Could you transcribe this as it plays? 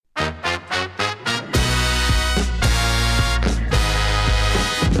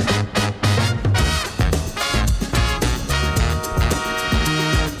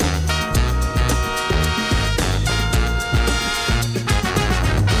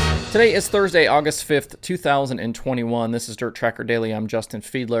Today is Thursday, August 5th, 2021. This is Dirt Tracker Daily. I'm Justin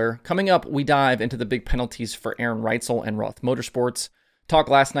Fiedler. Coming up, we dive into the big penalties for Aaron Reutzel and Roth Motorsports, talk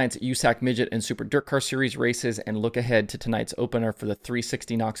last night's USAC Midget and Super Dirt Car Series races, and look ahead to tonight's opener for the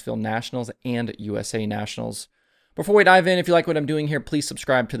 360 Knoxville Nationals and USA Nationals. Before we dive in, if you like what I'm doing here, please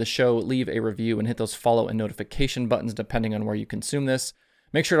subscribe to the show, leave a review, and hit those follow and notification buttons depending on where you consume this.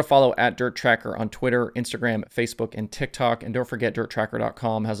 Make sure to follow at Dirt Tracker on Twitter, Instagram, Facebook, and TikTok. And don't forget,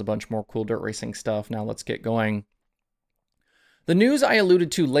 DirtTracker.com has a bunch more cool dirt racing stuff. Now let's get going. The news I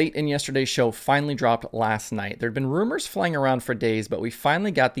alluded to late in yesterday's show finally dropped last night. There had been rumors flying around for days, but we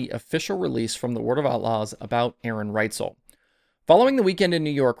finally got the official release from the World of Outlaws about Aaron Reutzel. Following the weekend in New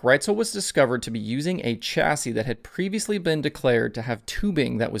York, Reutzel was discovered to be using a chassis that had previously been declared to have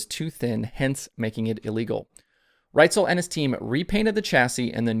tubing that was too thin, hence making it illegal. Reutzel and his team repainted the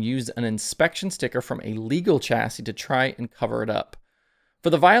chassis and then used an inspection sticker from a legal chassis to try and cover it up. For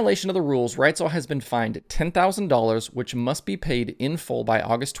the violation of the rules, Reutzel has been fined $10,000, which must be paid in full by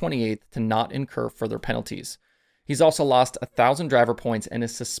August 28th to not incur further penalties. He's also lost 1,000 driver points and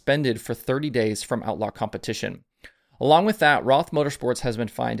is suspended for 30 days from outlaw competition. Along with that, Roth Motorsports has been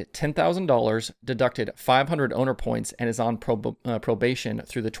fined $10,000, deducted 500 owner points, and is on probation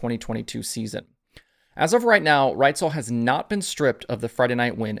through the 2022 season. As of right now, Reutzel has not been stripped of the Friday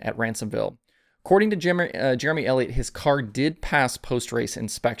night win at Ransomville. According to Jeremy Elliott, his car did pass post-race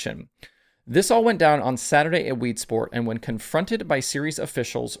inspection. This all went down on Saturday at Weedsport, and when confronted by series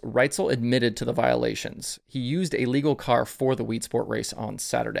officials, Reutzel admitted to the violations. He used a legal car for the Weedsport race on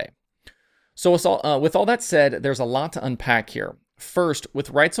Saturday. So with all that said, there's a lot to unpack here. First,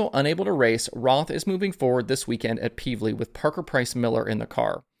 with Reutzel unable to race, Roth is moving forward this weekend at Pevely with Parker Price Miller in the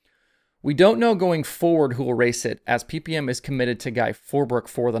car. We don't know going forward who will race it, as PPM is committed to Guy Forbrook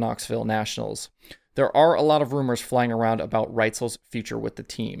for the Knoxville Nationals. There are a lot of rumors flying around about Reutzel's future with the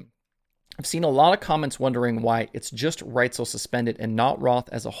team. I've seen a lot of comments wondering why it's just Reutzel suspended and not Roth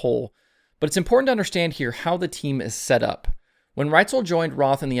as a whole, but it's important to understand here how the team is set up. When Reutzel joined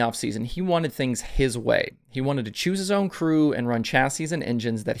Roth in the offseason, he wanted things his way. He wanted to choose his own crew and run chassis and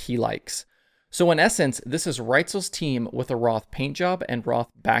engines that he likes. So in essence, this is Reutzel's team with a Roth paint job and Roth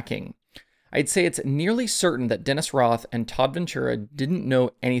backing. I'd say it's nearly certain that Dennis Roth and Todd Ventura didn't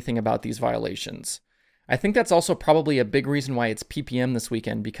know anything about these violations. I think that's also probably a big reason why it's PPM this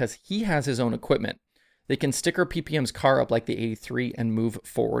weekend, because he has his own equipment. They can sticker PPM's car up like the 83 and move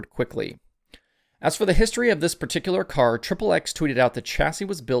forward quickly. As for the history of this particular car, XXX tweeted out the chassis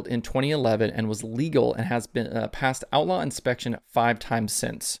was built in 2011 and was legal and has been passed outlaw inspection 5 times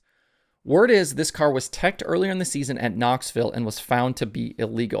since. Word is this car was teched earlier in the season at Knoxville and was found to be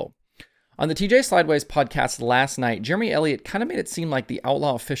illegal. On the TJ Slideways podcast last night, Jeremy Elliott kind of made it seem like the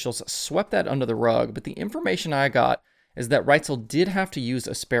outlaw officials swept that under the rug, but the information I got is that Reutzel did have to use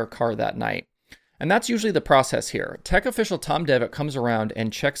a spare car that night. And that's usually the process here. Tech official Tom Devitt comes around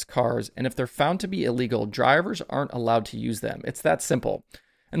and checks cars, and if they're found to be illegal, drivers aren't allowed to use them. It's that simple.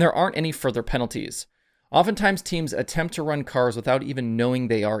 And there aren't any further penalties. Oftentimes, teams attempt to run cars without even knowing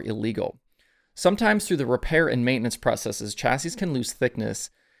they are illegal. Sometimes through the repair and maintenance processes, chassis can lose thickness.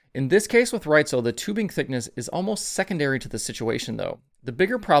 In this case with Reutzel, the tubing thickness is almost secondary to the situation though. The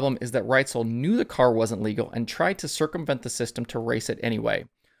bigger problem is that Reutzel knew the car wasn't legal and tried to circumvent the system to race it anyway.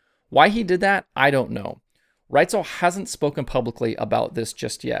 Why he did that, I don't know. Reutzel hasn't spoken publicly about this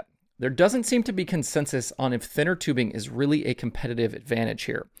just yet. There doesn't seem to be consensus on if thinner tubing is really a competitive advantage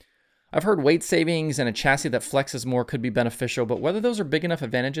here. I've heard weight savings and a chassis that flexes more could be beneficial, but whether those are big enough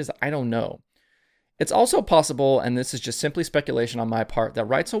advantages, I don't know. It's also possible, and this is just simply speculation on my part, that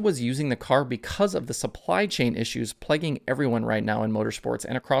Reutzel was using the car because of the supply chain issues plaguing everyone right now in motorsports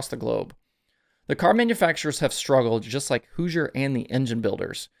and across the globe. The car manufacturers have struggled just like Hoosier and the engine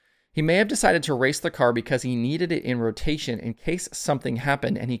builders. He may have decided to race the car because he needed it in rotation in case something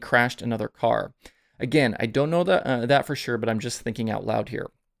happened and he crashed another car. Again, I don't know that for sure, but I'm just thinking out loud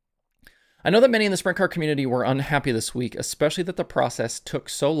here. I know that many in the sprint car community were unhappy this week, especially that the process took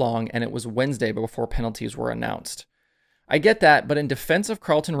so long and it was Wednesday before penalties were announced. I get that, but in defense of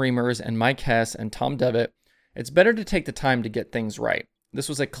Carlton Reimers and Mike Hess and Tom Devitt, it's better to take the time to get things right. This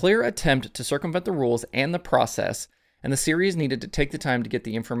was a clear attempt to circumvent the rules and the process, and the series needed to take the time to get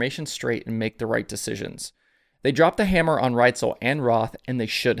the information straight and make the right decisions. They dropped the hammer on Reutzel and Roth, and they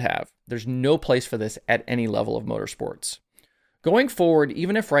should have. There's no place for this at any level of motorsports. Going forward,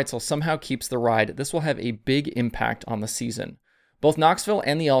 even if Reutzel somehow keeps the ride, this will have a big impact on the season. Both Knoxville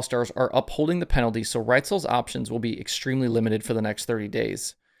and the All-Stars are upholding the penalty, so Reutzel's options will be extremely limited for the next 30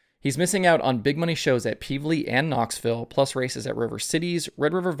 days. He's missing out on big money shows at Pevely and Knoxville, plus races at River Cities,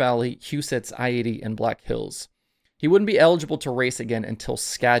 Red River Valley, Huset's, I-80, and Black Hills. He wouldn't be eligible to race again until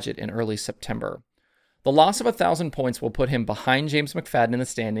Skagit in early September. The loss of 1,000 points will put him behind James McFadden in the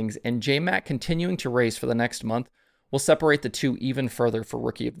standings, and J-Mac continuing to race for the next month will separate the two even further for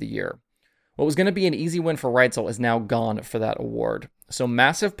Rookie of the Year. What was going to be an easy win for Reitzel is now gone for that award. So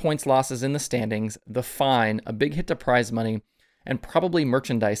massive points losses in the standings, the fine, a big hit to prize money, and probably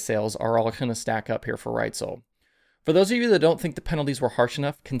merchandise sales are all going to stack up here for Reitzel. For those of you that don't think the penalties were harsh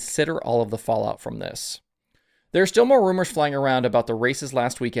enough, consider all of the fallout from this. There are still more rumors flying around about the races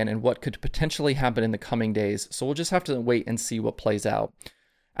last weekend and what could potentially happen in the coming days, so we'll just have to wait and see what plays out.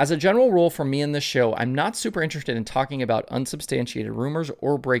 As a general rule for me in this show, I'm not super interested in talking about unsubstantiated rumors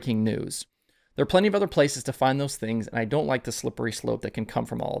or breaking news. There are plenty of other places to find those things, and I don't like the slippery slope that can come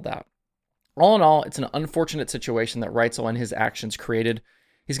from all of that. All in all, it's an unfortunate situation that Reitzel and his actions created.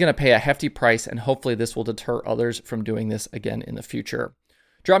 He's going to pay a hefty price, and hopefully this will deter others from doing this again in the future.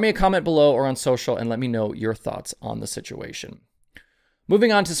 Drop me a comment below or on social and let me know your thoughts on the situation.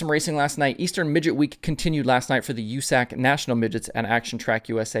 Moving on to some racing last night, Eastern Midget Week continued last night for the USAC National Midgets at Action Track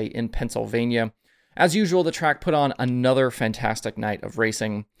USA in Pennsylvania. As usual, the track put on another fantastic night of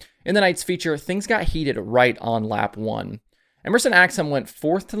racing. In the night's feature, things got heated right on lap 1. Emerson Axsom went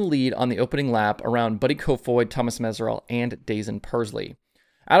fourth to the lead on the opening lap around Buddy Kofoid, Thomas Meseraull, and Dazen Pursley.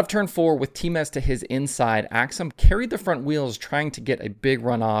 Out of turn 4 with T-Mez to his inside, Axsom carried the front wheels trying to get a big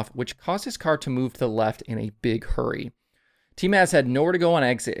run off, which caused his car to move to the left in a big hurry. T-Mez had nowhere to go on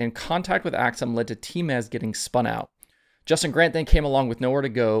exit, and contact with Axsom led to T-Mez getting spun out. Justin Grant then came along with nowhere to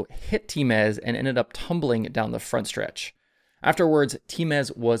go, hit T-Mez, and ended up tumbling down the front stretch. Afterwards,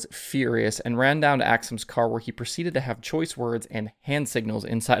 T-Mez was furious and ran down to Axsom's car, where he proceeded to have choice words and hand signals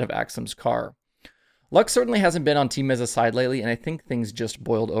inside of Axsom's car. Luck certainly hasn't been on T-Mez's side lately, and I think things just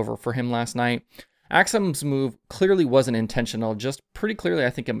boiled over for him last night. Axsom's move clearly wasn't intentional, just pretty clearly I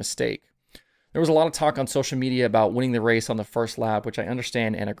think a mistake. There was a lot of talk on social media about winning the race on the first lap, which I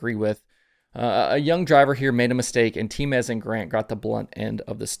understand and agree with. A young driver here made a mistake, and T-Mez and Grant got the blunt end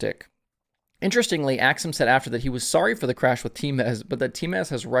of the stick. Interestingly, Axsom said after that he was sorry for the crash with T-Mez, but that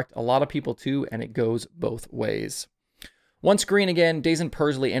T-Mez has wrecked a lot of people too, and it goes both ways. Once green again, Dazen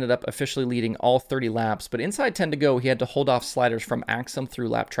Pursley ended up officially leading all 30 laps, but inside 10 to go, he had to hold off sliders from Axsom through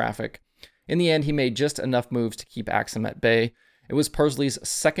lap traffic. In the end, he made just enough moves to keep Axsom at bay. It was Pursley's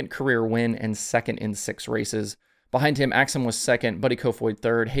second career win and second in 6 races. Behind him, Axsom was second, Buddy Kofoid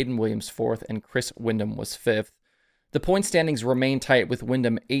third, Hayden Williams fourth, and Chris Windom was fifth. The point standings remain tight, with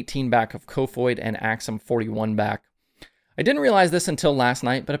Windom 18 back of Kofoid and Axsom 41 back. I didn't realize this until last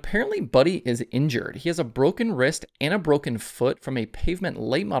night, but apparently Buddy is injured. He has a broken wrist and a broken foot from a pavement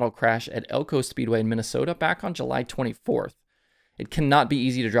late model crash at Elko Speedway in Minnesota back on July 24th. It cannot be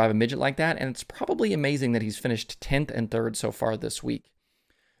easy to drive a midget like that, and it's probably amazing that he's finished 10th and 3rd so far this week.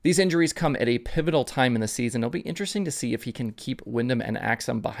 These injuries come at a pivotal time in the season. It'll be interesting to see if he can keep Windom and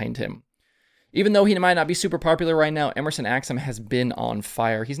Axsom behind him. Even though he might not be super popular right now, Emerson Axsom has been on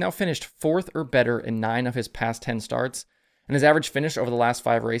fire. He's now finished 4th or better in 9 of his past 10 starts, and his average finish over the last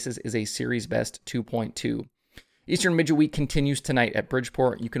 5 races is a series best 2.2. Eastern Midget Week continues tonight at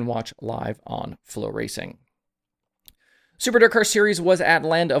Bridgeport. You can watch live on Flow Racing. Super Dakar Series was at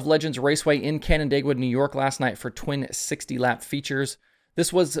Land of Legends Raceway in Canandaigua, New York last night for twin 60-lap features.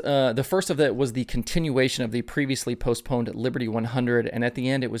 This was the first of it was the continuation of the previously postponed Liberty 100, and at the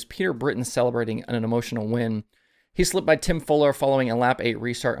end it was Peter Britton celebrating an emotional win. He slipped by Tim Fuller following a lap 8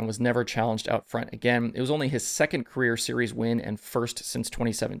 restart and was never challenged out front again. It was only his second career series win and first since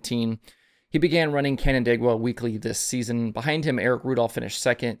 2017. He began running Canandaigua weekly this season. Behind him, Eric Rudolph finished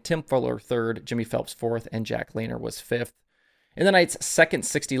second, Tim Fuller third, Jimmy Phelps fourth, and Jack Lehner was fifth. In the night's second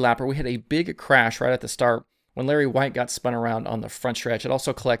 60-lapper, we had a big crash right at the start when Larry White got spun around on the front stretch. It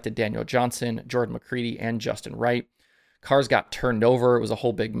also collected Daniel Johnson, Jordan McCready, and Justin Wright. Cars got turned over. It was a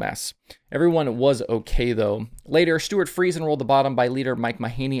whole big mess. Everyone was okay, though. Later, Stuart Friesen rolled the bottom by leader Mike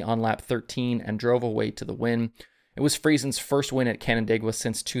Mahaney on lap 13 and drove away to the win. It was Friesen's first win at Canandaigua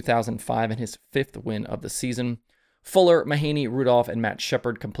since 2005 and his 5th win of the season. Fuller, Mahaney, Rudolph, and Matt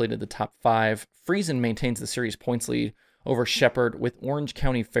Shepard completed the top 5. Friesen maintains the series points lead over Shepard, with Orange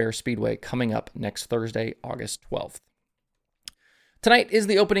County Fair Speedway coming up next Thursday, August 12th. Tonight is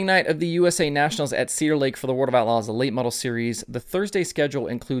the opening night of the USA Nationals at Cedar Lake for the World of Outlaws Late Model Series. The Thursday schedule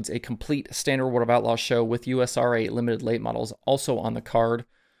includes a complete standard World of Outlaws show with USRA limited late models also on the card.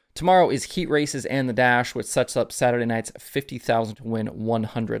 Tomorrow is heat races and the dash, which sets up Saturday night's 50,000 to win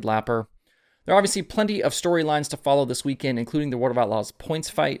 100 lapper. There are obviously plenty of storylines to follow this weekend, including the World of Outlaws points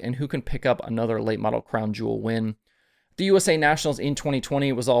fight and who can pick up another late model crown jewel win. The USA Nationals in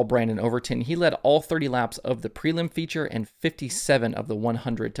 2020 was all Brandon Overton. He led all 30 laps of the prelim feature and 57 of the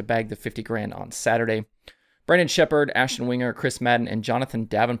 100 to bag the $50,000 on Saturday. Brandon Shepard, Ashton Winger, Chris Madden, and Jonathan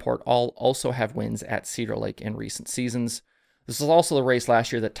Davenport all also have wins at Cedar Lake in recent seasons. This was also the race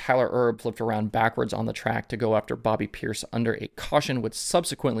last year that Tyler Erb flipped around backwards on the track to go after Bobby Pierce under a caution, which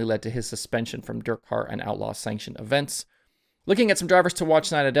subsequently led to his suspension from DIRTcar and Outlaw sanctioned events. Looking at some drivers to watch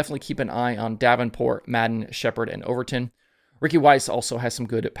tonight, I definitely keep an eye on Davenport, Madden, Shepard, and Overton. Ricky Weiss also has some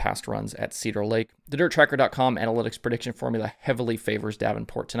good past runs at Cedar Lake. The DIRTracker.com analytics prediction formula heavily favors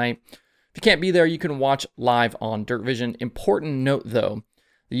Davenport tonight. If you can't be there, you can watch live on Dirt Vision. Important note, though,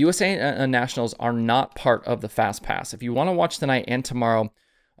 the USA Nationals are not part of the Fast Pass. If you want to watch tonight and tomorrow,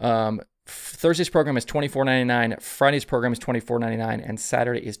 Thursday's program is $24.99, Friday's program is $24.99, and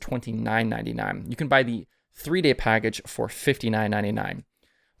Saturday is $29.99. You can buy the 3-day package for $59.99. I've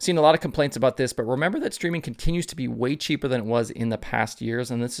seen a lot of complaints about this, but remember that streaming continues to be way cheaper than it was in the past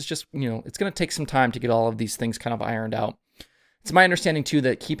years, and this is just, it's going to take some time to get all of these things kind of ironed out. It's my understanding, too,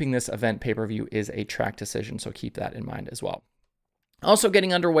 that keeping this event pay-per-view is a track decision, so keep that in mind as well. Also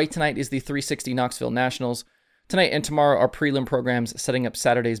getting underway tonight is the 360 Knoxville Nationals. Tonight and tomorrow are prelim programs setting up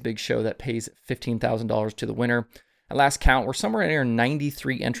Saturday's big show that pays $15,000 to the winner. At last count, we're somewhere near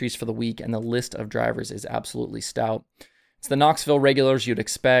 93 entries for the week, and the list of drivers is absolutely stout. It's the Knoxville regulars you'd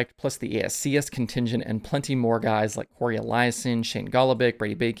expect, plus the ASCS contingent, and plenty more guys like Corey Eliason, Shane Golobic,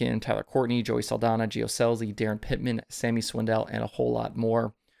 Brady Bacon, Tyler Courtney, Joey Saldana, Gio Scelzi, Darren Pittman, Sammy Swindell, and a whole lot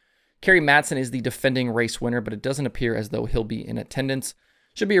more. Kerry Madsen is the defending race winner, but it doesn't appear as though he'll be in attendance.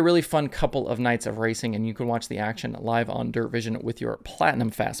 Should be a really fun couple of nights of racing, and you can watch the action live on Dirt Vision with your Platinum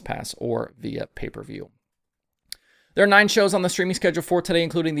Fast Pass or via pay-per-view. There are 9 shows on the streaming schedule for today,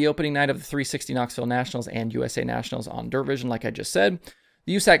 including the opening night of the 360 Knoxville Nationals and USA Nationals on Dirt Vision, like I just said.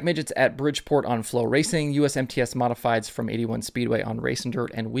 The USAC Midgets at Bridgeport on Flow Racing, USMTS Modifieds from 81 Speedway on Race and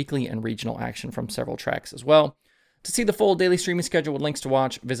Dirt, and weekly and regional action from several tracks as well. To see the full daily streaming schedule with links to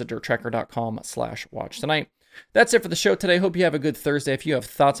watch, visit DIRTracker.com/watch tonight. That's it for the show today. Hope you have a good Thursday. If you have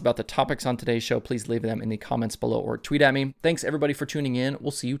thoughts about the topics on today's show, please leave them in the comments below or tweet at me. Thanks everybody for tuning in.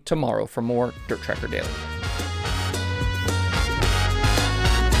 We'll see you tomorrow for more Dirt Tracker Daily.